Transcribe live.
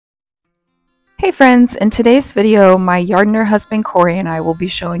Hey friends, in today's video, my yardener husband Cory and I will be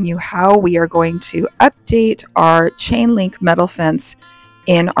showing you how we are going to update our chain link metal fence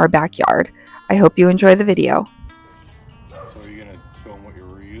in our backyard. I hope you enjoy the video. So are you gonna show them what you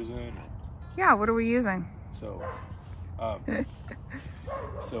were using? Yeah, what are we using? So,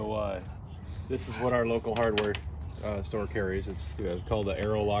 this is what our local hardware store carries. It's called the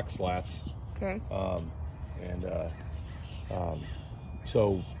Aero Lock slats. Okay.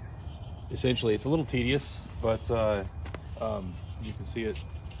 So essentially it's a little tedious, but you can see it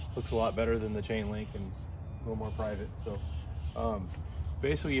looks a lot better than the chain link and it's a little more private. So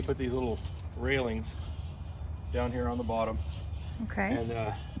basically you put these little railings down here on the bottom. Okay.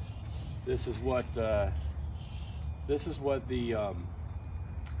 And this is what the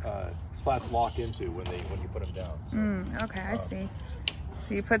slats lock into when you put them down. So, okay, I see.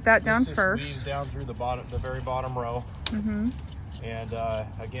 So you put that down first. Squeeze down through the very bottom row. Mm-hmm. And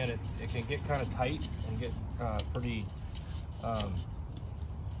again, it can get kind of tight and get pretty.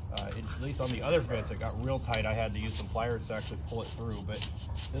 At least on the other fence, it got real tight. I had to use some pliers to actually pull it through, but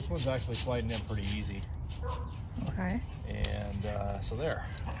this one's actually sliding in pretty easy. Okay. And so there.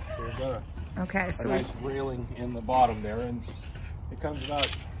 So we've got a so nice railing in the bottom there, and it comes about.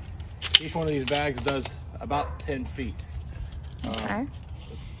 Each one of these bags does about 10 feet. Okay.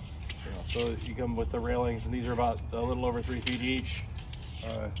 So you come with the railings, and these are about a little over 3 feet each,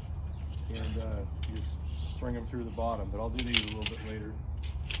 and you just string them through the bottom. But I'll do these a little bit later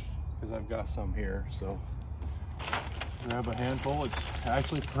because I've got some here. So grab a handful. It's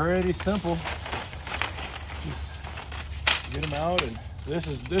actually pretty simple. Just get them out, and this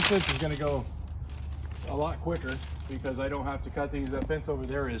fence is going to go a lot quicker because I don't have to cut these. That fence over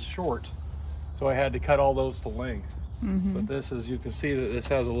there is short, so I had to cut all those to length. Mm-hmm. But this is, you can see that this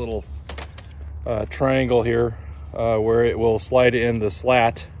has a little triangle here where it will slide in the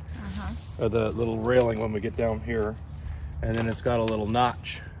slat, the little railing when we get down here, and then it's got a little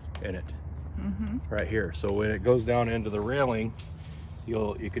notch in it right here. So when it goes down into the railing,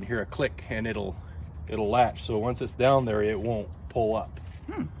 you can hear a click and it'll latch. So once it's down there, it won't pull up.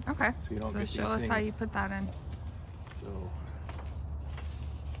 Okay. So you don't get show us how you put that in. So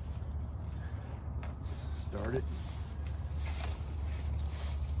start it.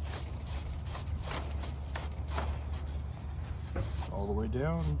 All the way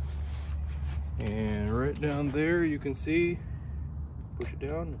down, and right down there you can see, push it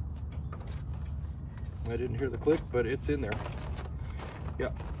down. I didn't hear the click, but it's in there. Yeah,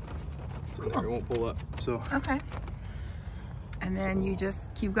 it's in there. It won't pull up. So okay, and then you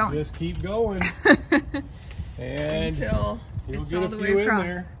just keep going. Just keep going, and until you'll it's get all a the few way in across.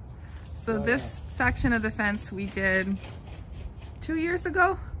 there. So this section of the fence we did 2 years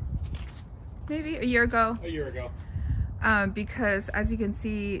ago, maybe a year ago. A year ago. Because as you can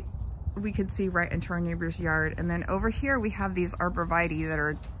see, we could see right into our neighbor's yard. And then over here we have these arborvitae that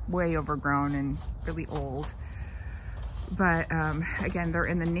are way overgrown and really old. But again, they're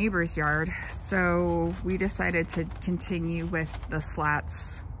in the neighbor's yard. So we decided to continue with the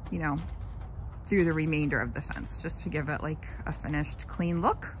slats, you know, through the remainder of the fence, just to give it like a finished, clean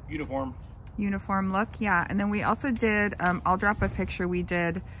look. Uniform look, yeah. And then we also did, I'll drop a picture, we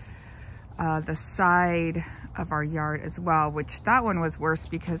did the side of our yard as well, which that one was worse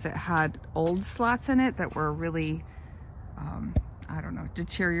because it had old slats in it that were really, I don't know,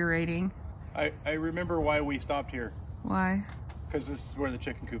 deteriorating. I remember why we stopped here. Why? Because this is where the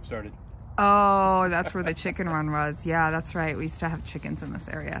chicken coop started. Oh, that's where the chicken run was. Yeah, that's right. We used to have chickens in this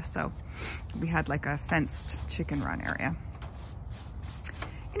area. So we had like a fenced chicken run area.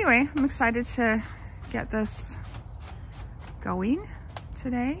 Anyway, I'm excited to get this going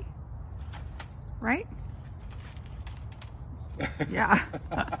today. Right? Yeah.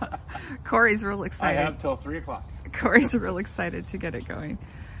 Cory's real excited. I have till 3 o'clock. Cory's real excited to get it going.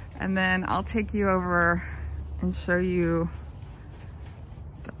 And then I'll take you over and show you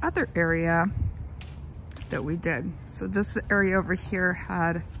the other area that we did. So this area over here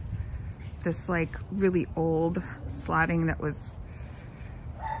had this like really old slatting that was,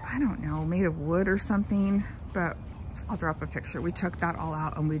 I don't know, made of wood or something, but I'll drop a picture. We took that all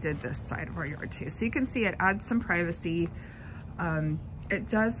out and we did this side of our yard too. So you can see it adds some privacy. It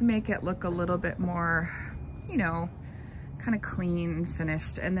does make it look a little bit more, you know, kind of clean and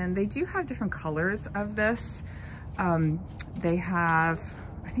finished. And then they do have different colors of this. They have,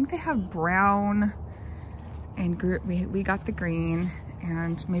 I think they have brown and we got the green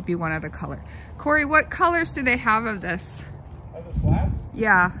and maybe one other color. Cory, what colors do they have of this? Of the slats?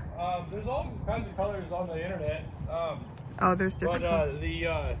 Yeah. There's all kinds of colors on the internet. Oh, there's different. But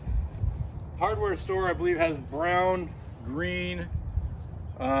the hardware store, I believe, has brown, green,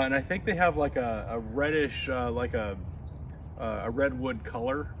 And I think they have like a reddish, like a redwood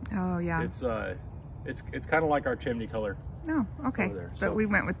color. Oh yeah. It's kind of like our chimney color. Oh, okay. But so, we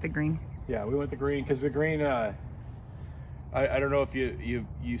went with the green. Yeah, we went the green because the green. I don't know if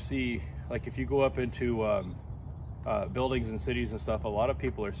you see, like, if you go up into buildings and cities and stuff, a lot of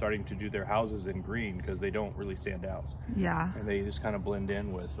people are starting to do their houses in green because they don't really stand out. Yeah. And they just kind of blend in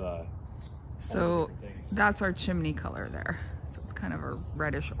with. So that's our chimney color there. So it's kind of a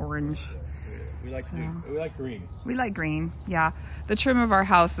reddish orange. We like green. We like green, yeah. The trim of our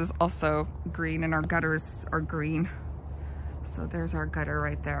house is also green, and our gutters are green. So there's our gutter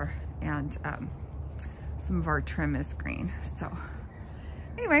right there, and some of our trim is green. So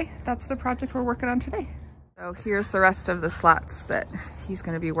anyway, that's the project we're working on today. So here's the rest of the slats that he's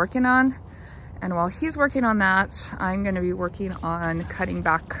going to be working on. And while he's working on that, I'm going to be working on cutting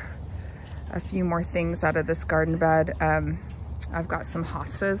back a few more things out of this garden bed. I've got some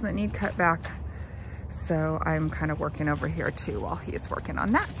hostas that need cut back. So I'm kind of working over here too while he's working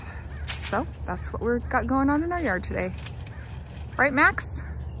on that. So that's what we've got going on in our yard today. Right, Max?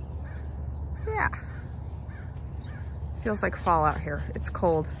 Yeah. Feels like fall out here. It's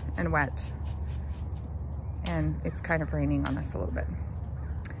cold and wet. And it's kind of raining on us a little bit.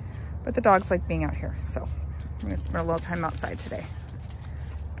 But the dogs like being out here, so I'm gonna spend a little time outside today.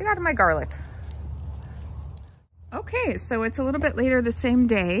 Get out of my garlic. Okay, so it's a little bit later the same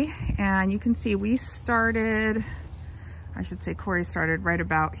day, and you can see we started, I should say Cory started right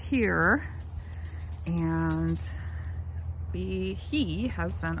about here, and he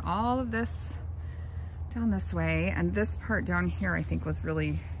has done all of this down this way, and this part down here I think was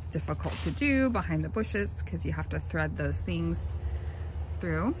really difficult to do behind the bushes because you have to thread those things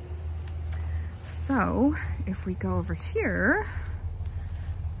through. So if we go over here,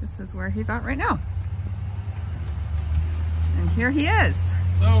 this is where he's at right now. And here he is.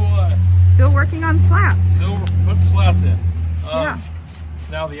 So, still working on slats. Still putting slats in. Yeah. It's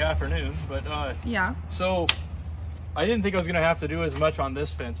now the afternoon, but yeah. So I didn't think I was going to have to do as much on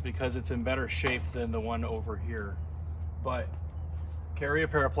this fence because it's in better shape than the one over here. But carry a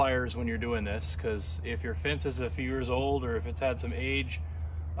pair of pliers when you're doing this, because if your fence is a few years old or if it's had some age,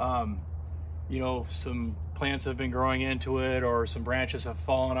 you know, some plants have been growing into it or some branches have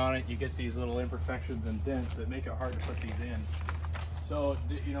fallen on it, you get these little imperfections and dents that make it hard to put these in. So,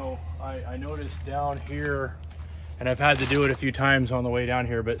 you know, I noticed down here, and I've had to do it a few times on the way down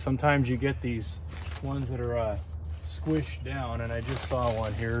here, but sometimes you get these ones that are squished down, and I just saw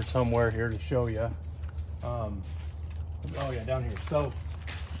one here somewhere here to show you. Oh yeah, down here. So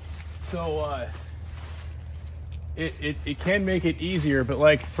it can make it easier, but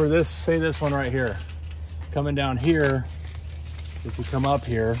like for this, say this one right here, coming down here, if we come up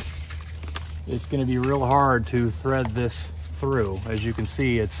here, it's going to be real hard to thread this through. As you can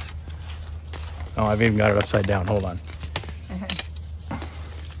see, it's, oh, I've even got it upside down. Hold on.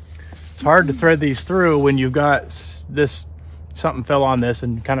 It's hard to thread these through when you've got this, something fell on this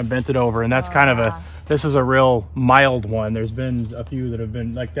and kind of bent it over, and that's kind of a, this is a real mild one. There's been a few that have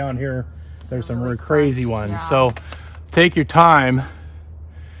been, like down here, there's some really crazy ones. Yeah. So take your time,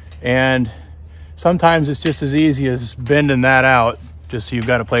 and sometimes it's just as easy as bending that out, just so you've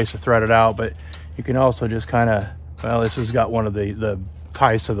got a place to thread it out. But you can also just kind of, well, this has got one of the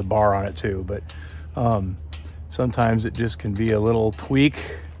ties to the bar on it too, but sometimes it just can be a little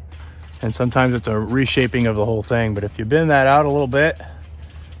tweak, and sometimes it's a reshaping of the whole thing. But if you bend that out a little bit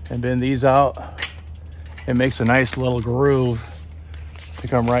and bend these out, it makes a nice little groove to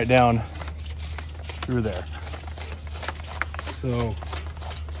come right down through there. So,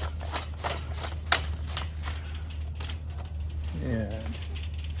 and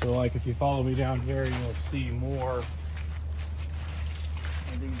so like if you follow me down here, you'll see more of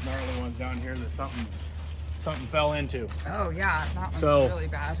these gnarly ones down here that something fell into. Oh yeah, that one's really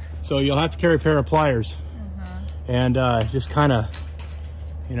bad. So you'll have to carry a pair of pliers and just kind of,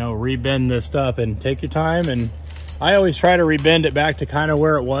 you know, rebend this stuff, and take your time. And I always try to rebend it back to kind of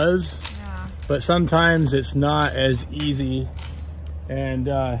where it was, but sometimes it's not as easy. And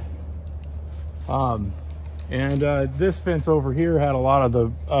this fence over here had a lot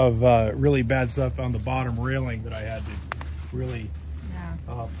of really bad stuff on the bottom railing that I had to really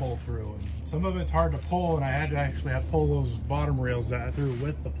pull through. And some of it's hard to pull, and I had to actually pull those bottom rails through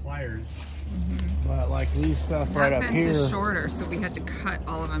with the pliers. But like these stuff right up here. That fence is shorter, so we had to cut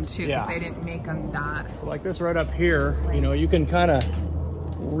all of them too, because they didn't make them that. So like this right up here, you know, you can kind of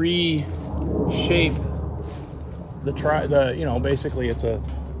reshape the you know, basically it's a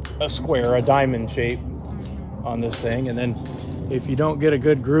square, a diamond shape on this thing. And then if you don't get a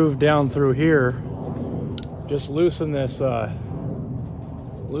good groove down through here, just loosen this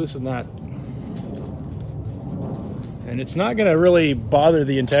loosen that. And it's not going to really bother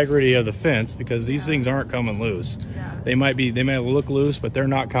the integrity of the fence because these things aren't coming loose. Yeah. They might look loose, but they're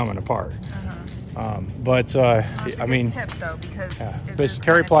not coming apart. I mean, tip though, because just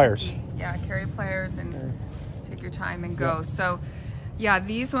carry pliers. Yeah, carry pliers and take your time and go. So yeah,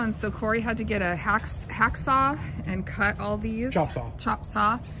 these ones, so Cory had to get a hacksaw and cut all these. Chop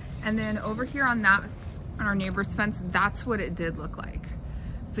saw. And then over here on our neighbor's fence, that's what it did look like.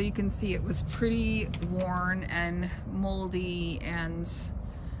 So you can see it was pretty worn and moldy and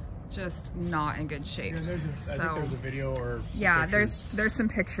just not in good shape. Yeah, I think there's a video or yeah, pictures. there's some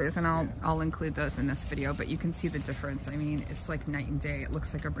pictures, and I'll include those in this video, but you can see the difference. I mean, it's like night and day. It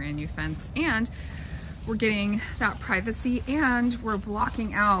looks like a brand new fence, and we're getting that privacy, and we're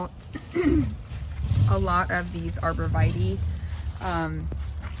blocking out a lot of these arborvitae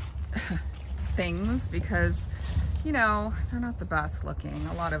things because, you know, they're not the best looking.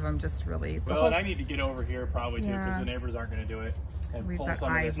 A lot of them just really... Well, and I need to get over here probably too, because the neighbors aren't going to do it. And we've pull got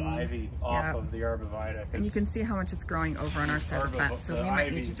some of this ivy off of the arborvitae. And you can see how much it's growing over on our side of the fence. So we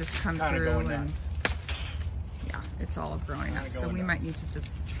might need to just come through and... Yeah, it's all growing up. So we might need to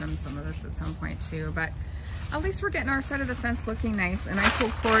just trim some of this at some point too. But at least we're getting our side of the fence looking nice. And I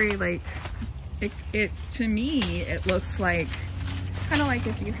told Cory, like, it to me, it looks like, kind of like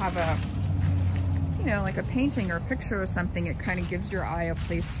if you have a, you know, like a painting or a picture or something, it kind of gives your eye a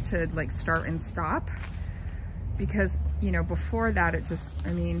place to like start and stop. Because, you know, before that, it just,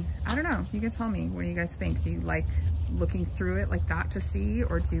 I mean, I don't know. You can tell me. What do you guys think? Do you like looking through it like that to see?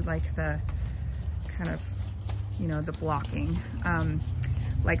 Or do you like the kind of, you know, the blocking?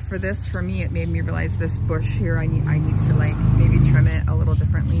 Like for this, for me, it made me realize this bush here, I need to like maybe trim it a little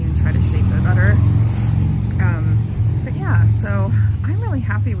differently and try to shape it better. But yeah, so I'm really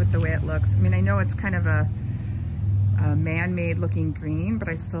happy with the way it looks. I mean, I know it's kind of a man-made looking green, but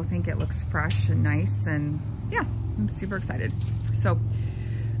I still think it looks fresh and nice, and yeah, I'm super excited. So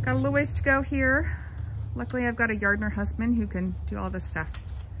got a little ways to go here. Luckily I've got a yardener husband who can do all this stuff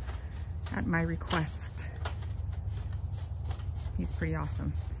at my request. He's pretty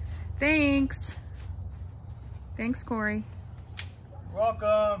awesome. Thanks. Thanks, Cory.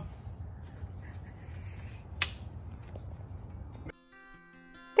 Welcome.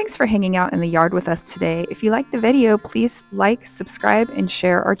 Thanks for hanging out in the yard with us today. If you liked the video, please like, subscribe, and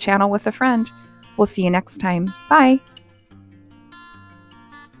share our channel with a friend. We'll see you next time. Bye.